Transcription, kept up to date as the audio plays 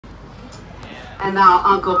And now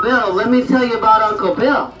Uncle Bill, let me tell you about Uncle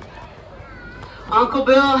Bill. Uncle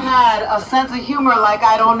Bill had a sense of humor like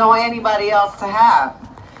I don't know anybody else to have.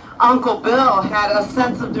 Uncle Bill had a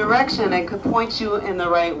sense of direction and could point you in the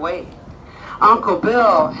right way. Uncle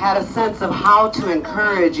Bill had a sense of how to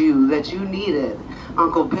encourage you that you needed.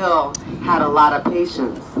 Uncle Bill had a lot of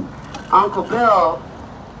patience. Uncle Bill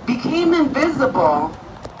became invisible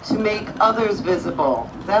to make others visible.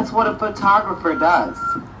 That's what a photographer does.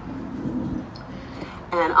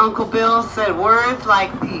 And Uncle Bill said words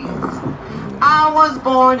like these. I was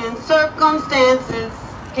born in circumstances.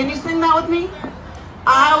 Can you sing that with me?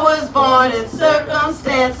 I was born in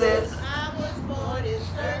circumstances. I was born in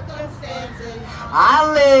circumstances.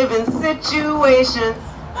 I live in situations.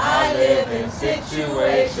 I live in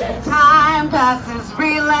situations. Time passes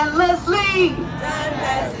relentlessly. Time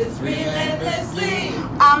passes relentlessly.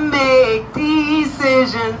 I make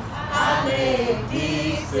decisions. I make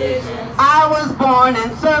decisions. I was born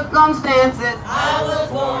in circumstances. I was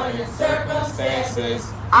born in circumstances.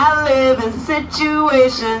 I live in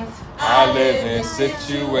situations. I live in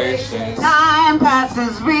situations. Time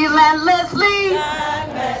passes relentlessly. Time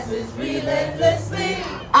passes relentlessly.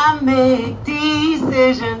 I make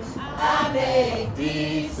decisions. I make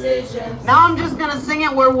decisions. Now I'm just gonna sing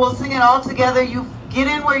it where we'll sing it all together. You get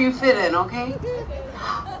in where you fit in, okay?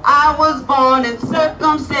 I was born in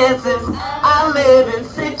circumstances. I live in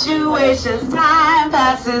situations. Time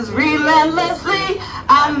passes relentlessly.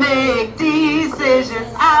 I make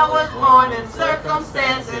decisions. I was born in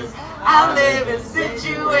circumstances. I live in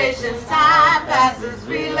situations. Time passes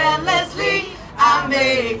relentlessly. I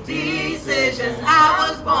make decisions. I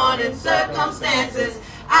was born in circumstances.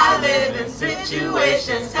 I live in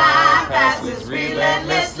situations. Time passes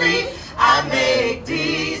relentlessly. I make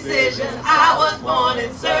decisions. I was born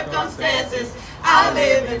in circumstances. I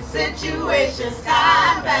live in situations.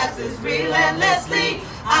 Time passes relentlessly.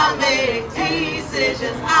 I make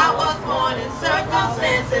decisions. I was born in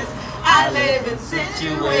circumstances. I live in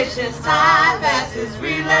situations. Time passes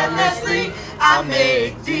relentlessly. I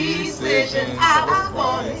make decisions. I was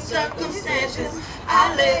born in circumstances.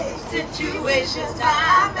 I live in situations.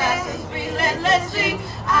 Time passes relentlessly.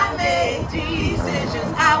 I make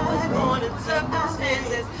decisions. I was born in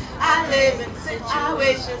circumstances. I live in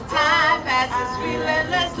situations. Time passes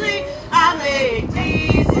relentlessly. I make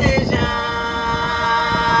decisions.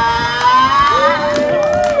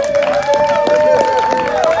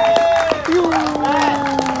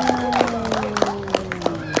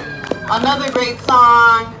 Another great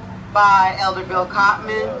song by Elder Bill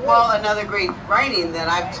Cottman. Well, another great writing that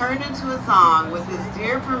I've turned into a song with his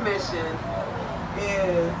dear permission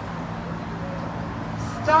is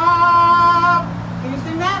Stop. Can you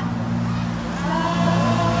sing that?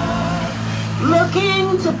 Stop.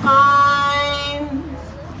 Looking to find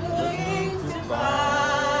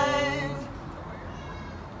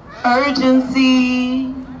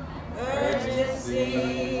urgency.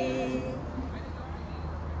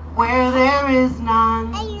 Where there is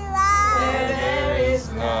none. Where there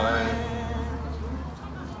is none.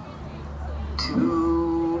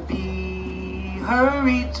 To be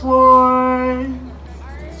hurried toward.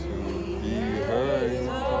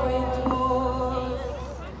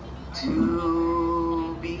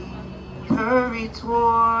 To be hurried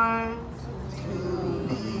toward. To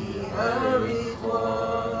be hurried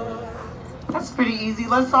toward. That's pretty easy.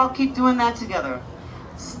 Let's all keep doing that together.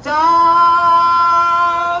 Stop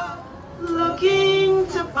looking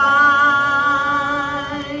to find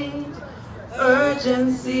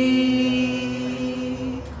urgency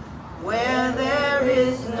where there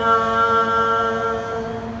is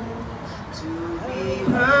none. To be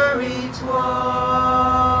hurried toward.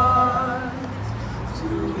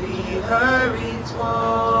 To be hurried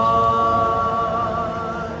toward.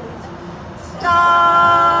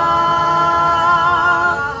 Stop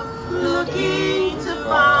looking to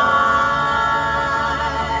find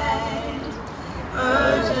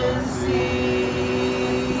urgency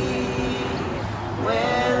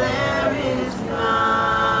where there is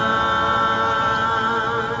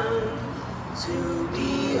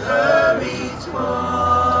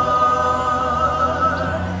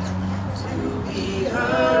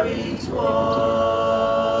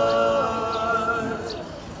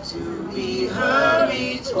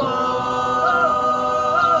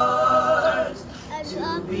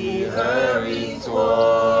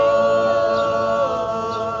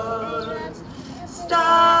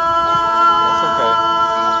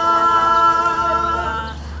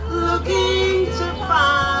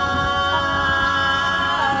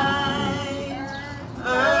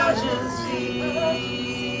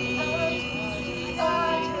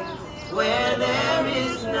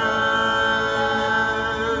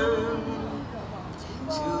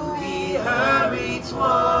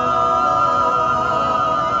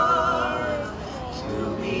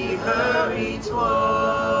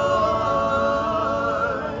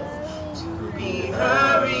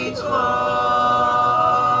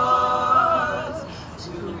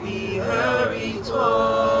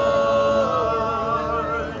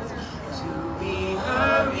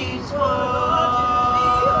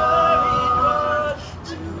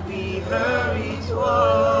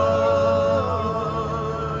toward,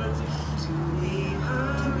 to be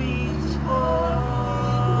hurried toward,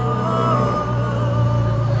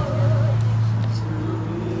 to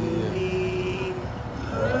be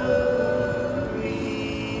hurried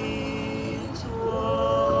toward.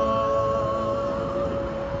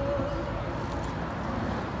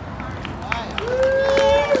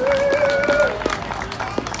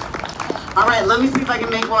 All right, let me see if I can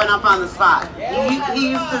make one up on the spot.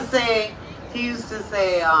 He used to say,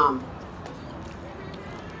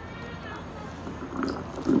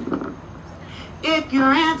 if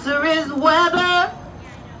your answer is weather,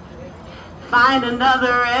 find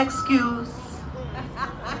another excuse.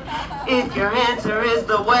 If your answer is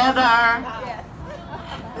the weather,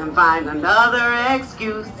 then find another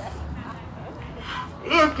excuse.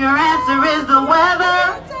 If your answer is the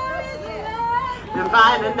weather, then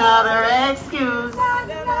find another excuse.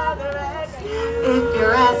 If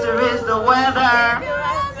your answer is the weather,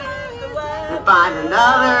 then find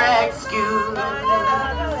another excuse.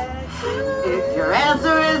 If your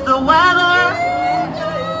answer is the weather,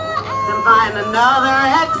 then find another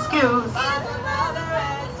excuse.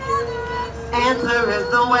 Answer is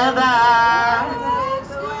the weather,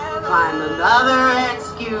 find another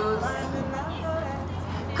excuse.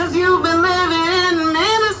 'Cause you've been living in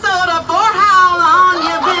Minnesota for how long?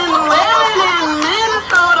 You've been living in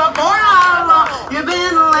Minnesota for how long? You've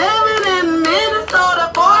been living in Minnesota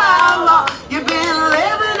for how long? You've been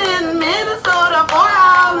living in Minnesota for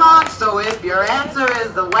how long? So if your answer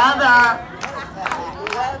is the weather,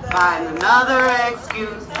 find another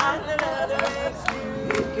excuse.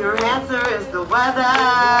 If your answer is the weather,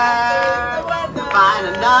 find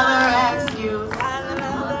another excuse.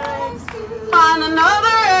 Find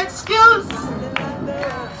another excuse.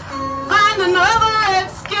 Find another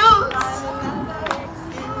excuse.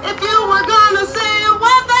 If you were gonna say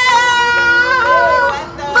weather,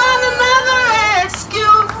 find another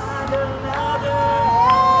excuse.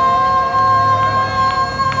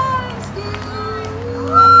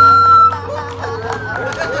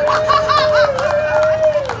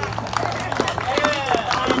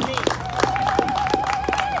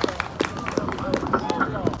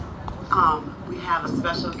 We have a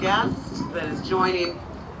special guest that is joining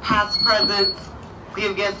past, present, be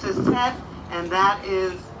against his set, and that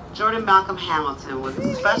is Jordan Malcolm Hamilton with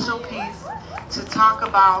a special piece to talk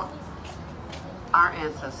about our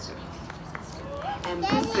ancestors. And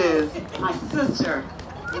this is my sister,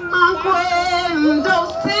 Mankwe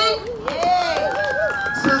Ndosi,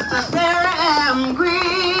 Sister Sarah M.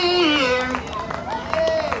 Greer,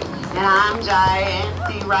 and I'm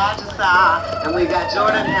Jayanthi Rajasa, and we got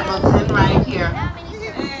Jordan Hamilton right here.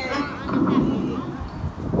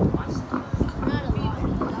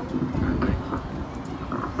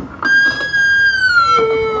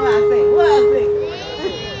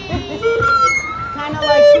 Kind of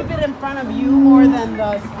like keep it in front of you more than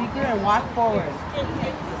the speaker and walk forward.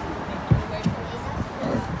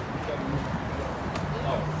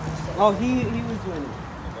 Oh, he was doing it.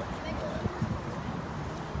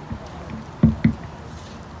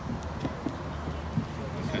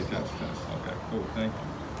 Okay, cool, thank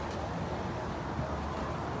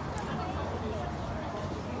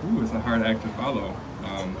you. Ooh, it's a hard act to follow.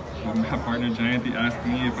 My partner Jayanthi asked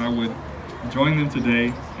me if I would join them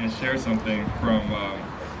today and share something from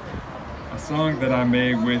a song that I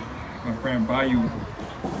made with my friend Bayou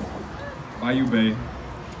Bay.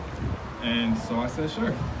 And so I said,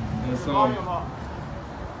 sure. And so,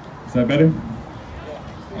 is that better?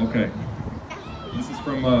 Okay. This is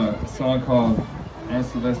from a song called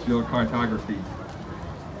Ancestral Cartography.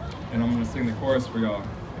 And I'm gonna sing the chorus for y'all.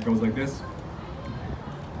 It goes like this.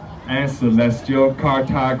 Ancestral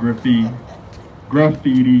cartography,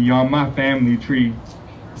 graffiti on my family tree,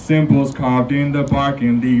 symbols carved in the bark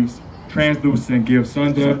and leaves, translucent gifts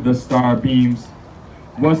under the star beams.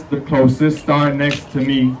 What's the closest star next to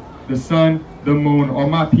me? The sun, the moon, or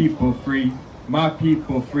my people free? My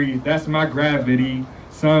people free, that's my gravity.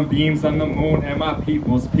 Sunbeams on the moon and my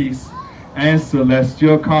people's peace.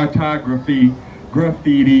 Ancestral cartography,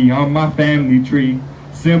 graffiti on my family tree,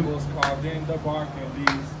 symbols carved in the bark and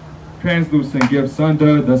leaves, translucent gifts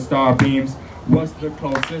under the star beams. What's the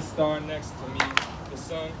closest star next to me? The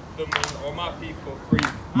sun, the moon, or my people free?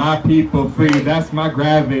 My people free, that's my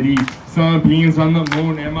gravity. Sunbeams on the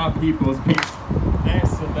moon and my people's peace.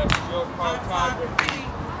 Ancestral cartography,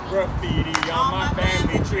 graffiti on my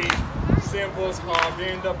family tree, symbols carved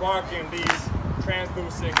in the bark and leaves,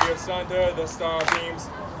 translucent gifts under the star beams.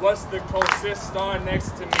 What's the closest star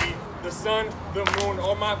next to me? The sun, the moon,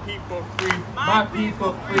 or my people free? My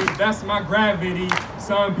people free, that's my gravity.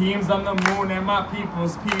 Sunbeams on the moon and my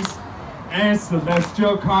people's peace.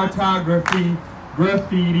 Ancelestial Cartography,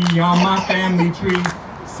 graffiti on my family tree,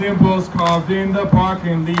 symbols carved in the bark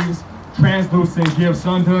and leaves, translucent gifts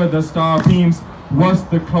under the star beams. What's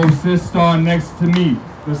the closest star next to me?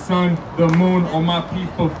 The sun, the moon, or my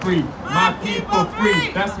people free? My people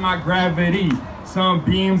free, that's my gravity. Sun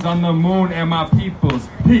beams on the moon and my people's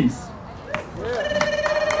peace.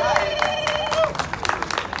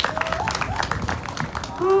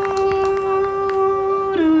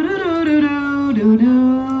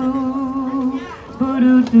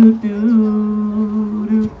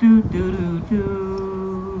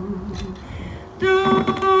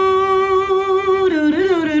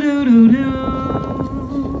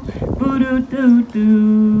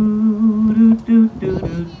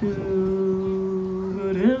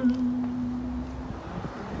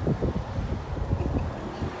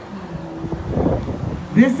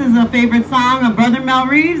 This is a favorite song of Brother Mel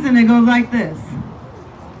Reeves, and it goes like this.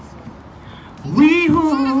 We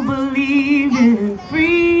who believe in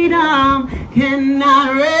freedom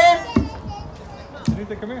cannot rest.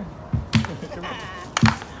 Come here.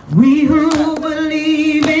 We who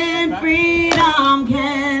believe in freedom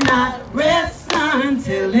cannot rest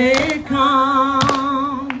until it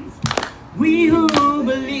comes. We who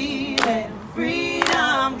believe in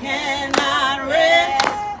freedom cannot rest.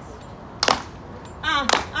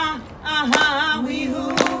 We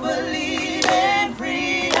who believe in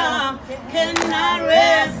freedom cannot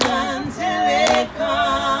rest until it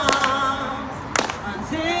comes.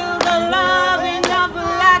 Until the loving of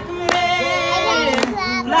black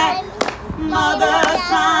men, black mother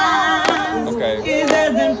sons is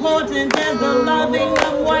as important as the loving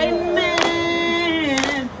of white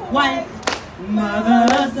men, white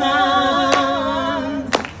mother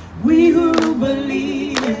sons. We who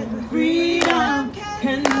believe in freedom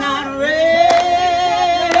cannot rest.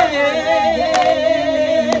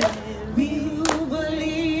 We who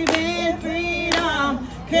believe in freedom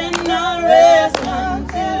cannot rest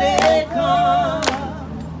until it comes.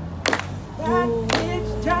 That which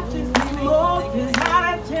touches me most is not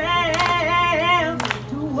a chance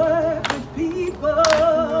to work with people,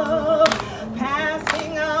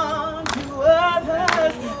 passing on to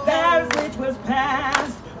others that which was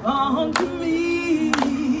passed on to me.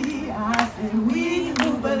 I said we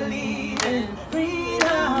who believe in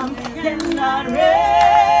freedom cannot rest.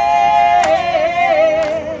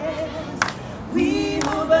 We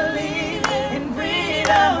who believe in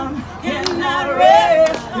freedom cannot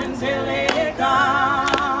rest until it comes.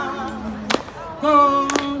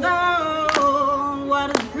 What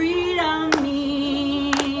does freedom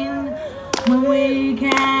mean when we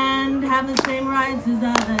can't have the same rights as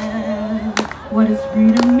others? What does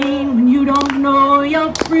freedom mean when you don't know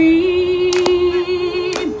you're free?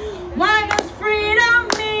 What does freedom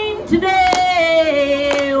mean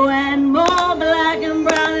today when more black and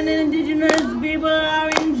brown and indigenous people are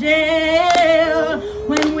in jail?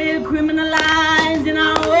 When we're criminalized in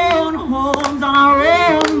our own homes, on our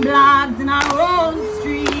own blocks, in our own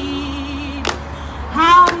streets?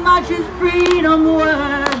 How much is freedom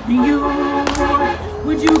worth to you?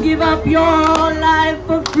 Would you give up your life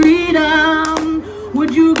for freedom?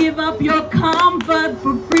 Would you give up your comfort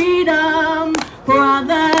for freedom? For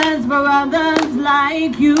others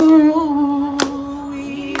like you.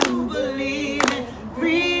 We who believe in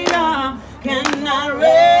freedom cannot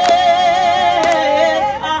rest.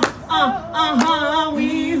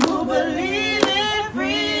 We who believe in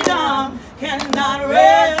freedom cannot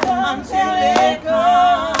rest until it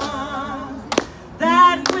comes.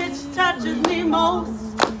 That which touches me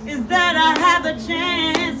most is that I have the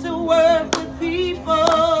chance